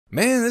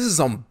Man, this is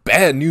some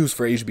bad news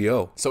for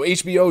HBO. So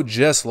HBO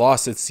just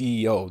lost its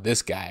CEO,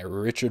 this guy,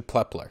 Richard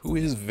Plepler, who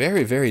is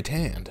very, very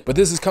tanned. But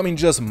this is coming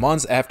just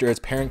months after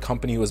its parent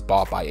company was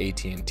bought by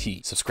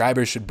AT&T.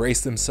 Subscribers should brace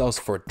themselves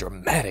for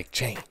dramatic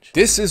change.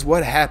 This is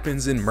what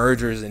happens in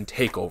mergers and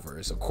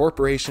takeovers. A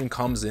corporation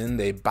comes in,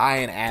 they buy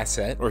an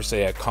asset, or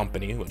say a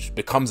company, which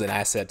becomes an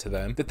asset to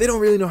them, that they don't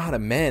really know how to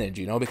manage,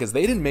 because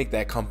they didn't make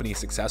that company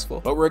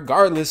successful. But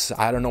regardless,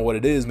 I don't know what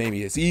it is,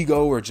 maybe it's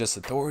ego or just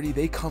authority,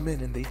 they come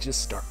in and they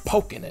just start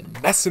poking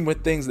and messing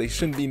with things they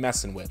shouldn't be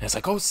messing with. And it's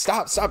like, oh,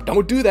 stop,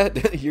 don't do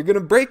that. You're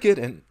gonna break it.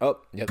 And oh,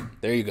 yep,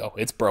 there you go,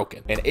 it's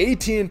broken. And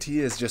AT&T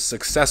has just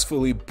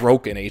successfully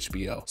broken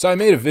HBO. So I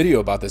made a video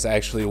about this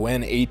actually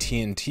when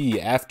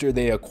AT&T, after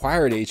they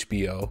acquired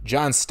HBO,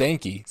 John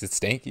Stankey, is it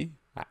Stankey?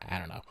 I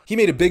don't know. He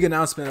made a big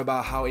announcement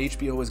about how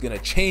HBO was going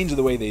to change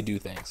the way they do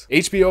things.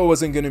 HBO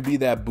wasn't going to be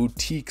that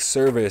boutique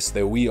service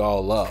that we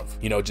all love,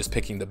 just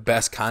picking the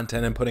best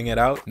content and putting it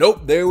out.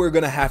 Nope, they were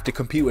going to have to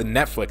compete with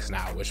Netflix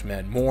now, which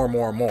meant more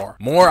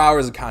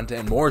hours of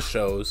content, more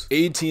shows.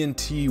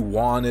 AT&T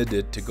wanted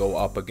it to go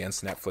up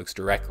against Netflix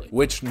directly,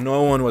 which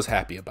no one was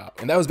happy about.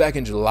 And that was back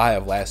in July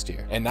of last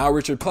year. And now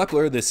Richard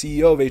Plepler, the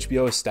CEO of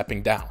HBO, is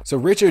stepping down. So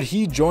Richard,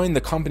 he joined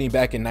the company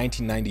back in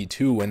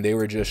 1992 when they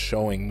were just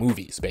showing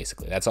movies,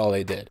 basically. That's all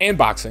they did. And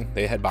boxing.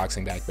 They had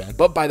boxing back then.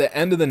 But by the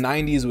end of the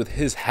 90s, with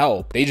his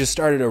help, they just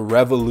started a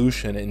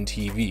revolution in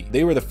TV.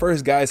 They were the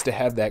first guys to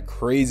have that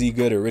crazy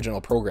good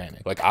original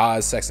programming, like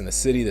Oz, Sex and the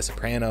City, The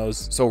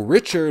Sopranos. So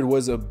Richard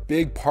was a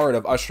big part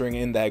of ushering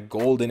in that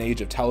golden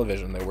age of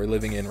television that we're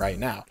living in right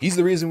now. He's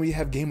the reason we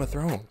have Game of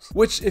Thrones,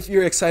 which, if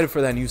you're excited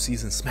for that new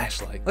season, smash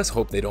like. Let's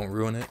hope they don't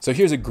ruin it. So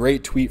here's a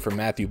great tweet from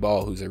Matthew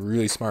Ball, who's a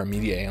really smart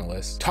media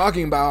analyst,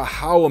 talking about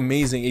how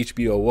amazing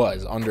HBO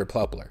was under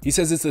Plepler. He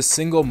says it's the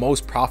single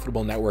most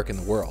profitable network in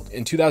the world.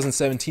 In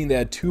 2017, they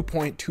had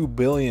 2.2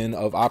 billion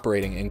of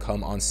operating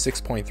income on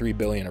 6.3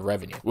 billion of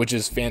revenue, which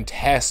is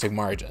fantastic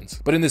margins.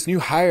 But in this new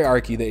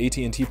hierarchy that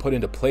AT&T put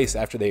into place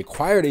after they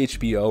acquired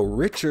HBO,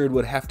 Richard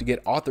would have to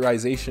get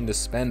authorization to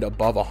spend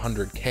above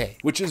 100K,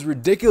 which is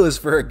ridiculous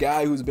for a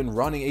guy who's been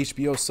running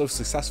HBO so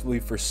successfully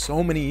for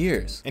so many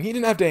years. And he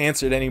didn't have to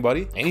answer to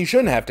anybody, and he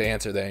shouldn't have to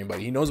answer to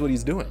anybody. He knows what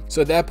he's doing.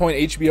 So at that point,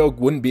 HBO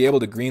wouldn't be able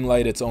to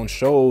greenlight its own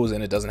shows,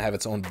 and it doesn't have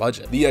its own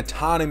budget. The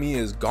autonomy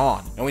is gone.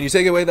 And when you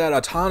take away that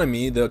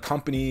autonomy, the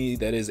company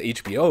that is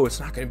HBO, it's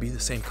not going to be the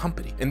same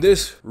company. And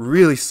this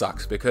really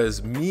sucks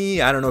because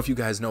I don't know if you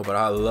guys know, but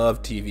I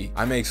love TV.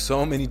 I make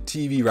so many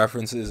TV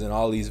references in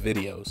all these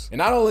videos. And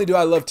not only do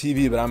I love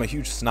TV, but I'm a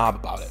huge snob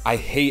about it. I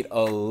hate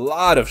a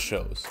lot of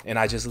shows, and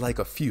I just like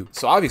a few.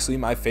 So obviously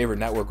my favorite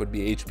network would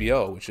be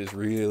HBO, which is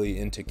really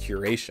into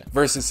curation,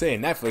 versus say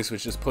Netflix,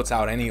 which just puts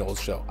out any old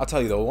show. I'll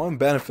tell you, the one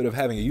benefit of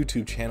having a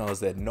YouTube channel is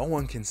that no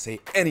one can say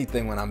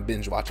anything when I'm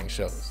binge watching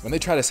shows. When they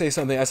try to say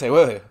something, I say,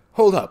 wait,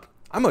 hold up.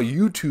 I'm a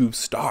YouTube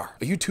star,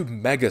 a YouTube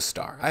mega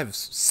star. I have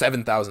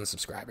 7,000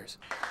 subscribers.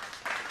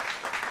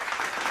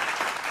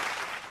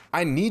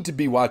 I need to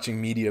be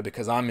watching media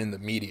because I'm in the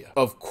media.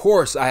 Of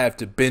course, I have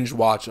to binge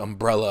watch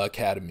Umbrella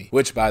Academy,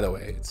 which, by the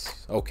way,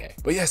 it's okay.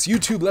 But yes,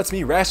 YouTube lets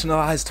me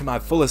rationalize to my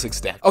fullest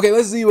extent. Okay,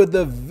 let's see what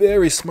the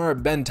very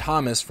smart Ben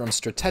Thompson from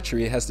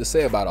Stratechery has to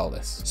say about all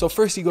this. So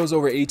first, he goes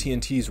over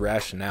AT&T's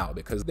rationale,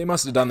 because they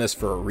must have done this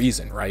for a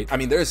reason, right? I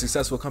mean, they're a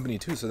successful company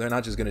too, so they're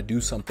not just gonna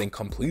do something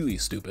completely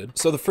stupid.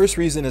 So the first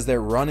reason is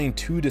that running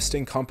two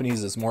distinct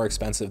companies is more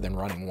expensive than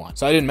running one.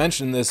 So I didn't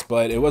mention this,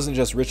 but it wasn't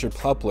just Richard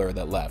Plepler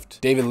that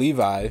left. David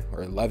Levy,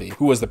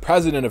 who was the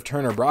president of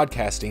Turner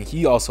Broadcasting,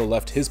 he also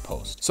left his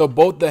post. So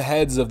both the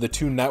heads of the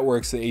two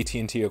networks that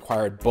AT&T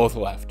acquired both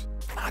left.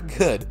 Not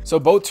good. So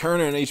both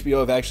Turner and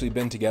HBO have actually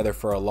been together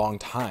for a long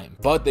time,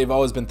 but they've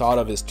always been thought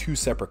of as two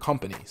separate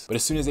companies. But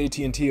as soon as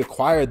AT&T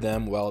acquired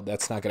them, well,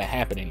 that's not going to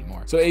happen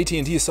anymore. So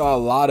AT&T saw a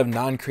lot of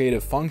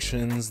non-creative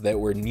functions that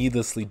were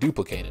needlessly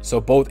duplicated.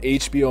 So both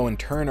HBO and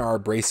Turner are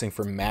bracing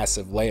for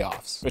massive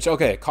layoffs, which,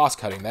 okay, cost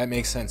cutting, that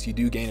makes sense. You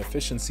do gain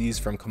efficiencies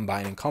from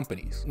combining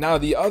companies. Now,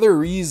 the other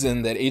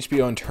reason that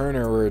HBO and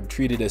Turner were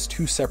treated as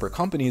two separate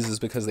companies is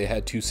because they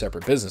had two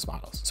separate business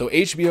models. So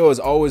HBO has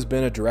always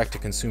been a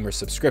direct-to-consumer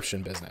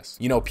subscription business.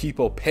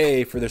 People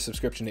pay for their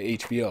subscription to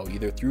HBO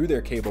either through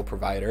their cable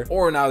provider,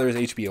 or now there's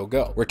HBO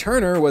Go. Where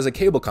Turner was a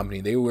cable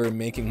company, they were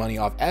making money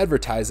off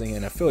advertising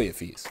and affiliate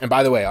fees. And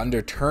by the way,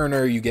 under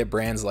Turner, you get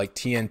brands like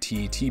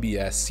TNT,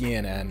 TBS,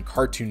 CNN,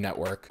 Cartoon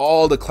Network,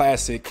 all the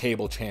classic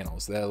cable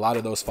channels. A lot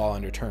of those fall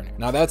under Turner.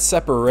 Now that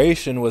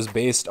separation was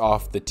based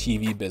off the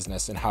TV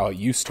business and how it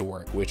used to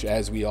work, which,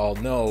 as we all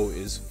know,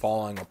 is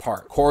falling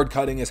apart. Cord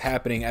cutting is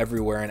happening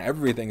everywhere and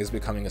everything is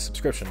becoming a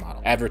subscription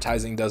model.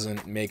 Advertising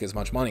doesn't make as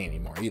much money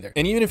anymore. anymore either.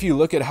 And even if you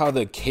look at how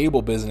the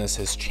cable business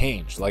has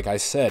changed, like I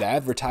said,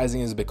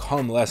 advertising has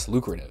become less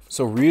lucrative.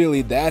 So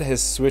really that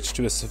has switched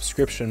to a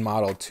subscription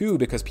model too,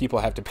 because people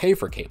have to pay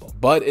for cable,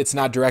 but it's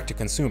not direct to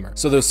consumer.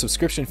 So those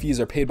subscription fees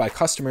are paid by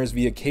customers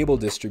via cable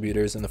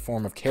distributors in the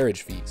form of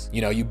carriage fees.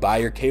 You know, you buy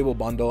your cable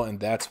bundle and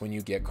that's when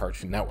you get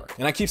Cartoon Network.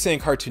 And I keep saying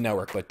Cartoon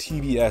Network, but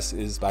TBS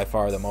is by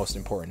far the most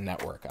important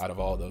network out of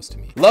all those to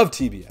me. Love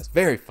TBS,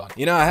 very fun.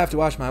 You know, I have to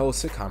watch my old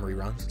sitcom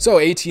reruns. So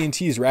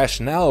AT&T's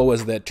rationale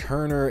was that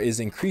Turner is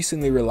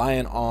increasingly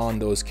reliant on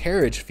those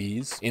carriage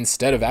fees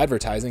instead of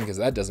advertising, because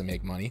that doesn't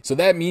make money. So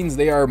that means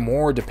they are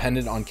more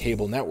dependent on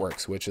cable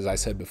networks, which, as I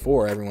said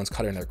before, everyone's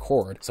cutting their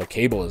cord, so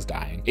cable is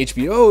dying.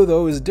 HBO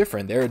though is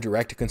different. They're a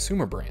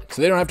direct-to-consumer brand,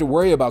 so they don't have to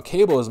worry about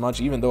cable as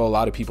much, even though a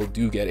lot of people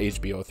do get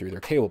HBO through their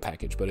cable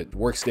package, but it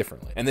works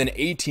differently. And then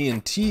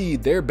AT&T,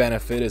 their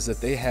benefit is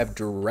that they have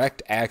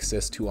direct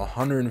access to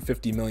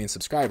 150 million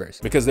subscribers,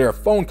 because they're a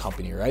phone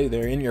company, right?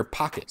 They're in your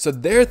pocket. So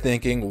they're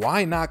thinking,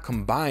 why not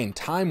combine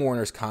Time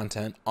Warner's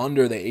content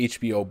under the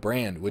HBO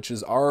brand, which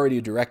is already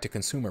a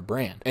direct-to-consumer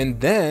brand?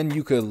 And then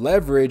you could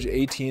leverage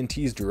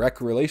AT&T's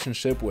direct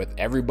relationship with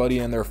everybody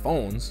in their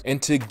phones,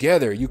 and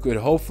together you could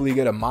hopefully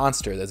get a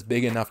monster that's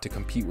big enough to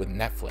compete with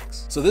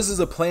Netflix. So this is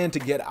a plan to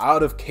get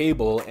out of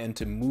cable and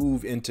to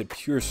move into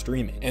pure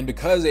streaming. And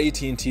because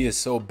AT&T is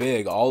so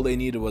big, all they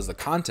needed was the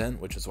content,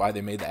 which is why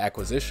they made the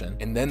acquisition,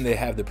 and then they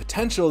have the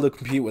potential to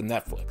compete with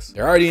Netflix.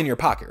 They're already in your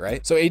pocket,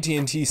 right? So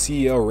AT&T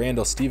CEO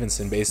Randall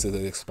Stevenson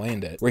basically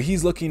explained it, where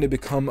he's looking to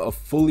become a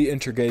fully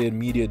integrated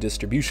media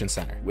distribution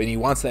center when he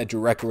wants that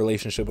direct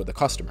relationship with the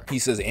customer. He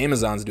says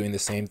Amazon's doing the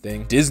same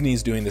thing,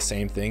 Disney's doing the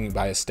same thing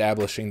by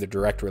establishing the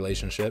direct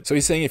relationship. So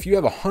he's saying if you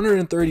have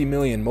 130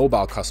 million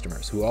mobile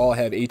customers who all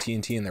have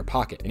AT&T in their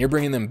pocket, and you're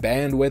bringing them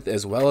bandwidth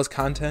as well as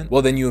content,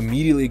 well then you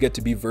immediately get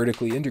to be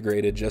vertically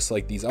integrated just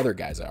like these other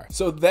guys are.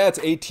 So that's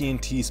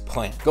AT&T's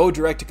plan. Go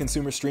direct to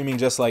consumer streaming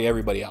just like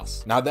everybody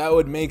else. Now that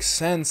would make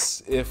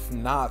sense if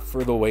not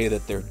for the way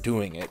that they're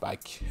doing it by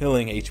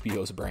killing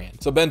HBO's brand.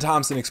 So Ben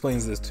Thompson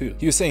explains this too.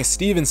 He was saying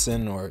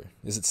Stevenson, or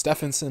is it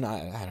Stephenson?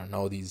 I don't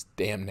know these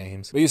damn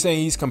names. But he was saying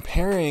he's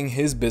comparing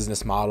his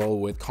business model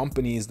with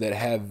companies that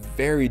have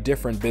very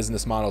different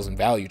business models and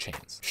value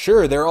chains.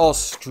 Sure, they're all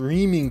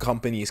streaming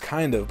companies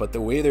kind of, but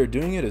the way they're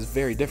doing it is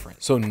very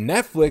different. So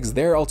Netflix,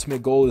 their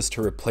ultimate goal is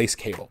to replace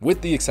cable,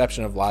 with the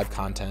exception of live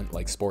content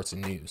like sports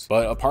and news.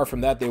 But apart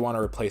from that, they want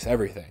to replace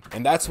everything.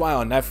 And that's why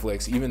on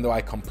Netflix, even though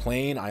I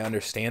complain, I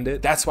understand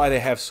it, that's why they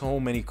have so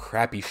many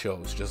crappy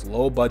shows, just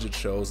low budget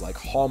shows like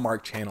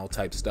Hallmark Channel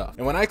type stuff.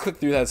 And when I click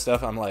through that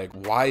stuff, I'm like,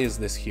 why is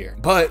this here?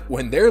 But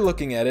when they're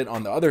looking at it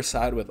on the other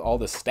side with all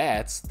the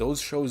stats, those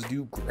shows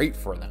do great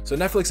for them. So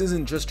Netflix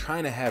isn't just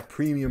trying to have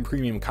premium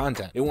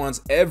content. It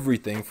wants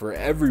everything for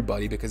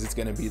everybody because it's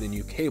going to be the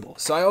new cable.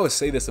 So I always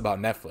say this about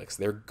Netflix.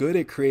 They're good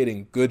at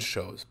creating good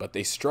shows, but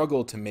they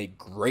struggle to make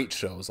great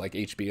shows like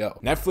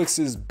HBO.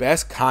 Netflix's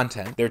best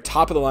content, their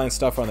top of the line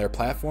stuff on their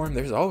platform,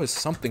 there's always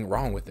something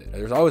wrong with it.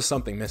 There's always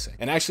something missing.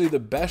 And actually the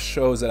best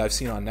shows that I've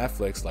seen on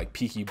Netflix, like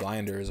Peaky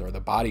Blinders or The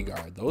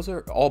Bodyguard, those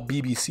are all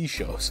BBC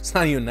shows. It's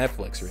not even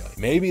Netflix really.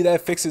 Maybe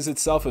that fixes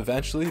itself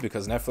eventually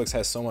because Netflix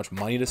has so much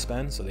money to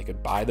spend so they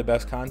could buy the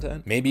best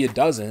content. Maybe it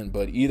doesn't,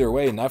 but either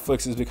way,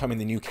 Netflix is becoming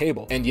the new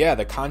cable. And yeah,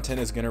 the content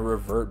is going to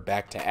revert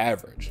back to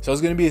average. So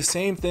it's going to be the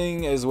same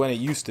thing as when it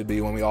used to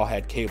be when we all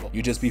had cable.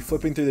 You just be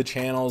flipping through the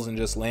channels and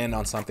just land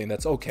on something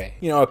that's okay.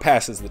 You know, it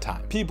passes the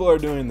time. People are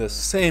doing the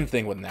same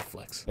thing with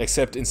Netflix,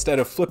 except instead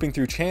of flipping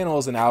through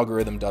channels, an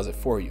algorithm does it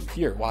for you.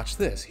 Here, watch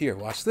this. Here,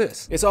 watch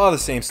this. It's all the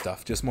same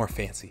stuff, just more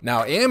fancy.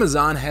 Now,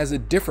 Amazon has a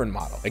different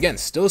model. Again,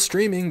 still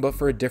streaming, but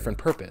for a different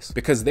purpose,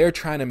 because they're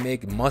trying to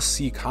make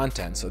must-see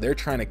content. So they're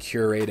trying to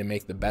curate and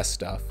make the best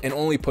stuff and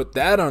only put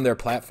that on their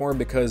platform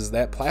because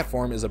that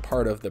platform is a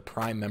part of the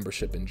Prime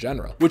membership in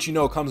general, which you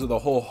know comes with a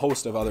whole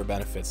host of other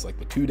benefits like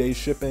the 2-day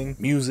shipping,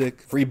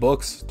 music, free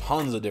books,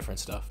 tons of different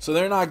stuff. So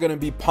they're not going to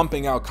be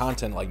pumping out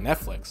content like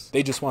Netflix.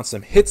 They just want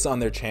some hits on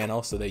their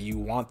channel so that you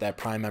want that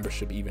Prime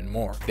membership even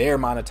more. They're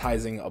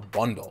monetizing a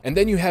bundle. And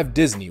then you have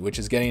Disney, which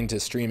is getting into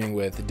streaming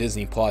with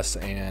Disney Plus,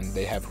 and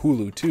they have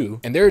Hulu too.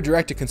 And they're a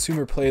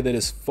direct-to-consumer play that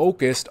is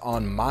focused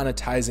on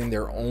monetizing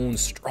their own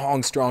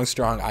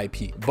strong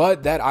IP.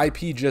 But that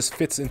IP just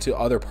fits into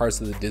other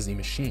parts of the Disney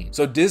machine.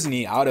 So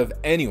Disney, out of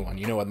anyone,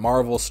 you know, with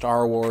Marvel,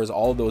 Star Wars,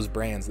 all those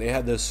brands, they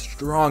have the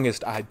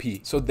strongest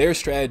IP. So their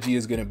strategy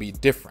is going to be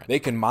different. They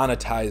can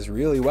monetize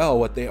really well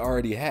what they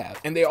already have.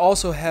 And they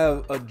also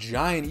have a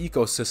giant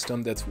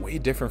ecosystem that's way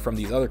different from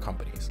these other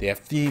companies. They have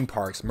theme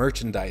parks,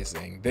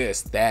 merchandising,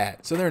 this,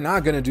 that. So they're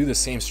not going to do the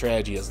same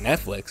strategy as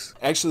Netflix.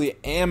 Actually,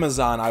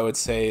 Amazon, I would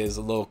say, is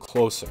a little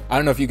closer. I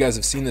don't know if you guys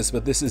have seen this,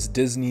 but this is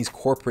Disney's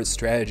corporate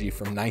strategy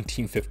from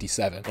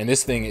 1957. And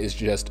this thing is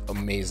just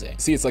amazing.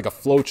 See, it's like a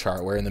flow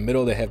chart where in the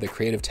middle they have the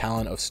creative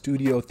talent of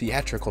studio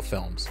theatrical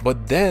films.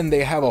 But then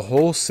they have a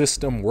whole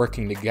system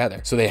working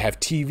together. So they have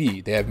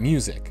TV, they have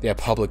music, they have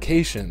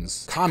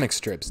publications, comic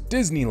strips,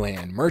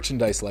 Disneyland,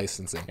 merchandise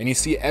licensing. And you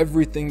see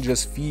everything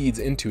just feeds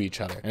into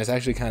each other. And it's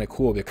actually kind of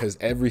cool because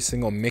every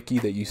single Mickey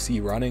that you see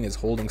running is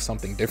holding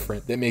something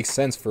different that makes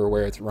sense for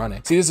where it's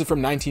running. See, this is from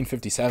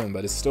 1957,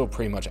 but it's still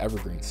pretty much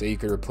evergreen. So you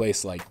could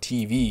replace like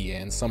TV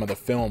and some of the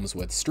films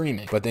with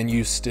streaming, but then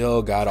you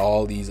still got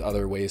all these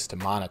other ways to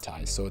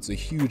monetize. So it's a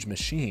huge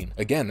machine.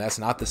 Again, that's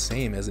not the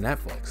same as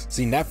Netflix.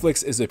 See,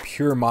 Netflix is a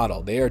pure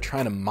model. They are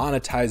trying to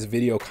monetize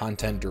video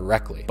content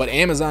directly. But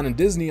Amazon and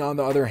Disney, on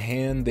the other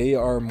hand, they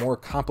are more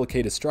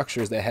complicated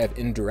structures that have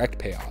indirect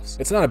payoffs.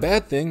 It's not a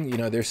bad thing, you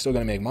know, they're still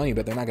gonna make money,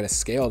 but they're not gonna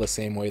scale the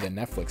same way that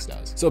Netflix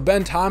does. So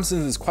Ben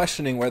Thompson is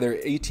questioning whether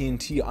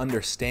AT&T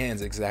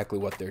understands exactly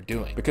what they're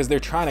doing, because they're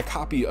trying to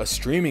copy a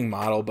streaming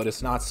model, but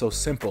it's not so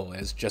simple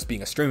as just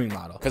being a streaming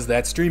model, because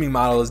that streaming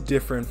model is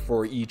different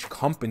for each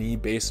company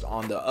based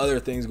on the other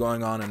things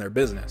going on in their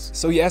business.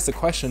 So he asked the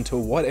question, to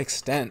what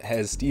extent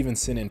has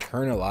Stevenson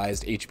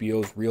internalized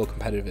HBO's real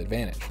competitive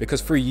advantage?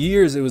 Because for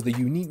years it was the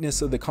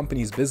uniqueness of the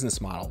company's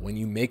business model, when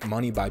you make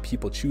money by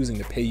people choosing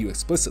to pay you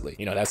explicitly,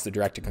 you know, that's the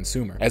direct to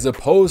consumer, as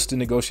opposed to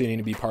negotiating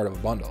to be part of a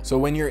bundle. So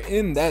when you're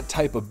in that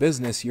type of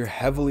business, you're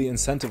heavily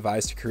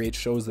incentivized to create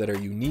shows that are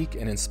unique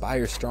and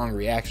inspire strong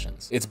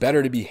reactions. It's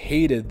better to be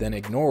hated than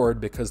ignored,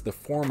 because the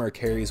former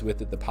carries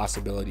with it the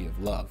possibility of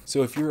love.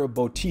 So if you're a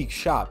boutique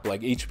shop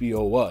like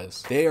HBO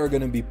was, they are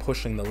going to be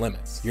pushing the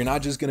limits. You're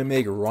not just going to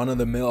make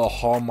run-of-the-mill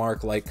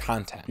Hallmark like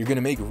content. You're going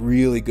to make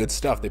really good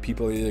stuff that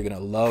people are either going to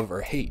love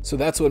or hate. So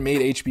that's what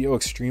made HBO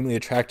extremely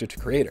attractive to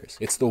creators.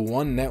 It's the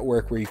one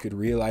network where you could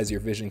realize your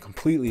vision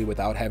completely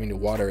without having to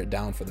water it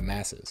down for the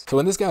masses. So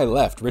when this guy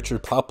left,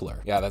 Richard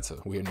Plepler, yeah, that's a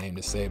weird name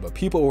to say, but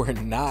people were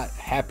not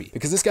happy,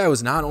 because this guy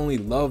was not only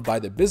loved by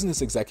the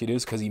business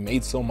executives because he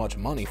made so much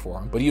money for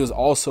them, but he was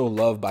also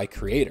loved by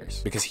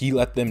creators because he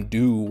let them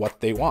do what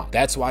they want.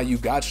 That's why you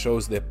got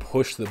shows that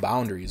push the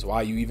boundaries,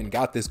 why you even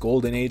got this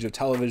golden age of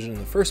television in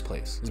the first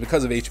place, is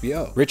because of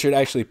HBO. Richard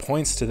actually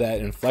points to that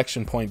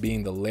inflection point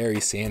being the Larry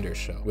Sanders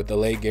Show with the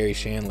late Gary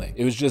Shandling.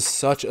 It was just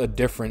such a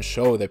different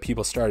show that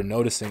people started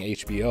noticing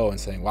HBO and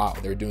saying, wow,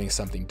 they're doing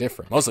something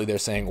different. Mostly they're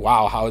saying,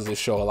 wow, how is this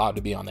show allowed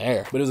to be on the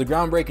air? But it was a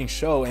groundbreaking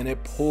show, and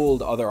it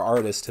pulled other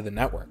artists to the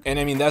network. And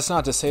I mean, that's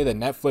not to say that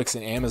Netflix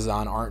and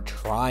Amazon aren't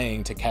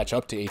trying to catch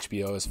up to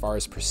HBO as far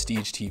as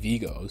prestige TV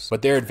goes,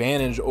 but their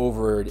advantage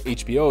over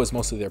HBO is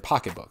mostly their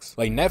pocketbooks.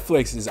 Like,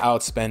 Netflix is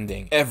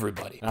outspending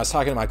everybody. And I was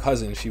talking to my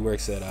cousin, she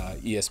works at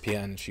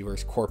ESPN, she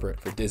works corporate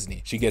for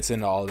Disney. She gets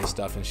into all this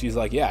stuff and she's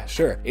like, yeah,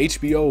 sure,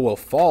 HBO will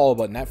fall,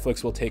 but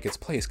Netflix will take its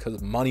place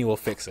because money will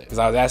fix it. Because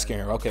I was asking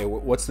her, okay,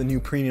 what's the new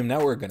premium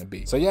network going to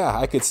be? So yeah,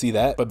 I could see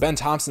that. But Ben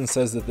Thompson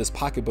says that this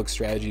pocketbook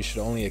strategy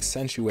should only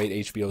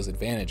accentuate HBO's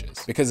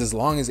advantages, because as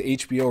long as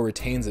HBO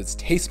retains its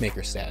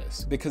tastemaker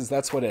status, because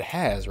that's what it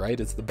has, right?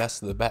 It's the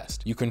best of the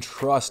best. You can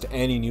trust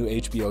any new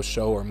HBO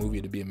show or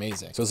movie to be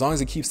amazing. So as long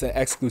as it keeps that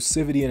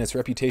exclusivity and its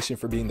reputation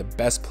for being the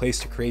best place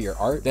to create your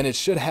art, then it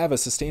should have a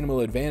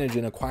sustainable advantage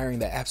in acquiring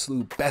the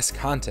absolute best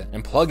content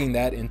and plugging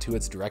that into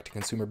its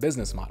direct-to-consumer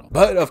business model.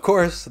 But of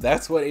course,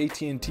 that's what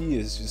AT&T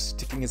is just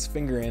sticking its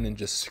finger in and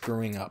just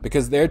screwing up,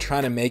 because they're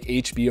trying to make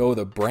HBO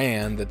the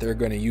brand that they're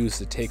going to use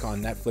to take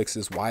on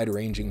Netflix's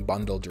wide-ranging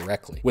bundle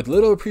directly, with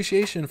little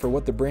appreciation for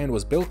what the brand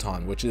was built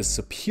on, which is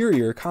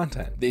superior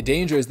content. The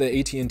danger is that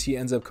AT&T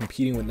ends up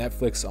competing with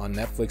Netflix on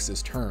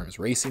Netflix's terms,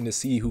 racing to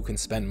see who can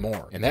spend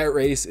more. And that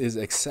race is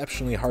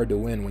exceptionally hard to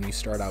win when you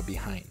start out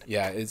behind.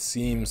 Yeah, it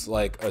seems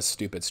like a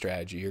stupid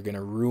strategy. You're going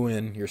to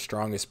ruin your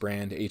strongest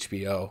brand,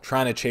 HBO,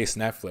 trying to chase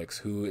Netflix,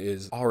 who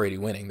is already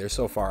winning. They're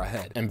so far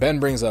ahead. And Ben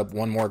brings up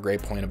one more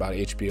great point about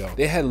HBO.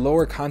 They had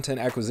lower content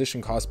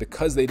acquisition costs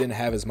because they didn't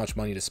have as much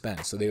money to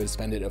spend, so they would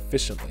spend it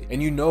efficiently.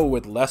 And you know,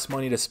 with less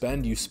money to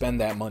spend, you spend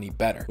that money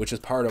better, which is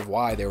part of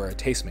why they were a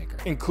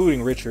tastemaker,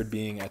 including Richard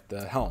being at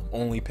the helm,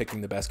 only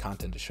picking the best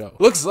content to show.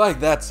 Looks like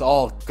that's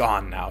all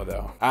gone now,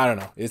 though. I don't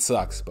know. It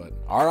sucks, but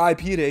RIP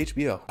to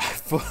HBO.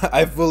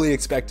 I fully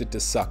expect it to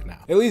suck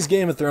now. At least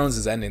Game of Thrones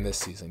is ending this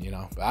season, you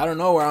know? But I don't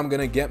know where I'm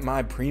gonna get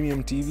my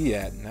premium TV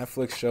at.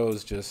 Netflix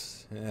shows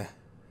just,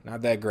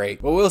 not that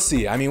great, but we'll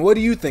see. I mean, what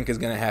do you think is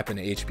going to happen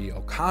to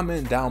HBO?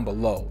 Comment down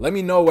below. Let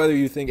me know whether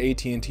you think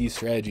AT&T's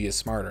strategy is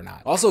smart or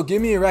not. Also,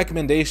 give me a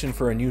recommendation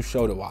for a new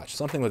show to watch,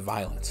 something with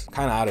violence. I'm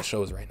kind of out of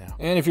shows right now.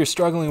 And if you're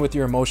struggling with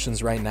your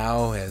emotions right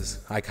now,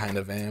 as I kind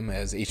of am,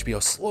 as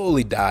HBO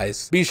slowly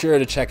dies, be sure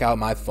to check out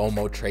my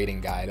FOMO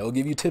trading guide. It'll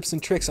give you tips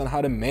and tricks on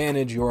how to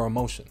manage your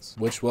emotions,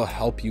 which will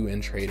help you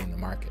in trading the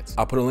markets.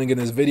 I'll put a link in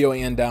this video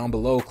and down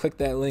below. Click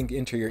that link,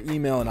 enter your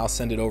email, and I'll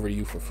send it over to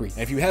you for free.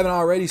 And if you haven't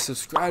already,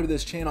 subscribe to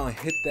this channel and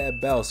hit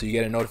that bell so you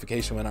get a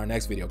notification when our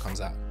next video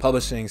comes out.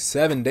 Publishing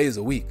 7 days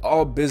a week,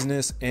 all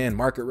business and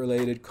market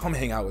related. Come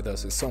hang out with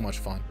us, it's so much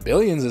fun.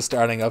 Billions is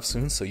starting up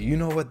soon, so you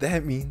know what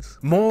that means.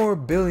 More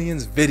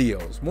Billions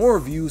videos, more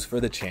views for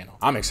the channel.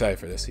 I'm excited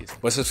for this season.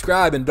 But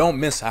subscribe and don't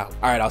miss out.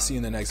 All right, I'll see you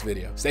in the next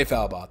video. Stay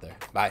fallible out there.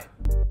 Bye.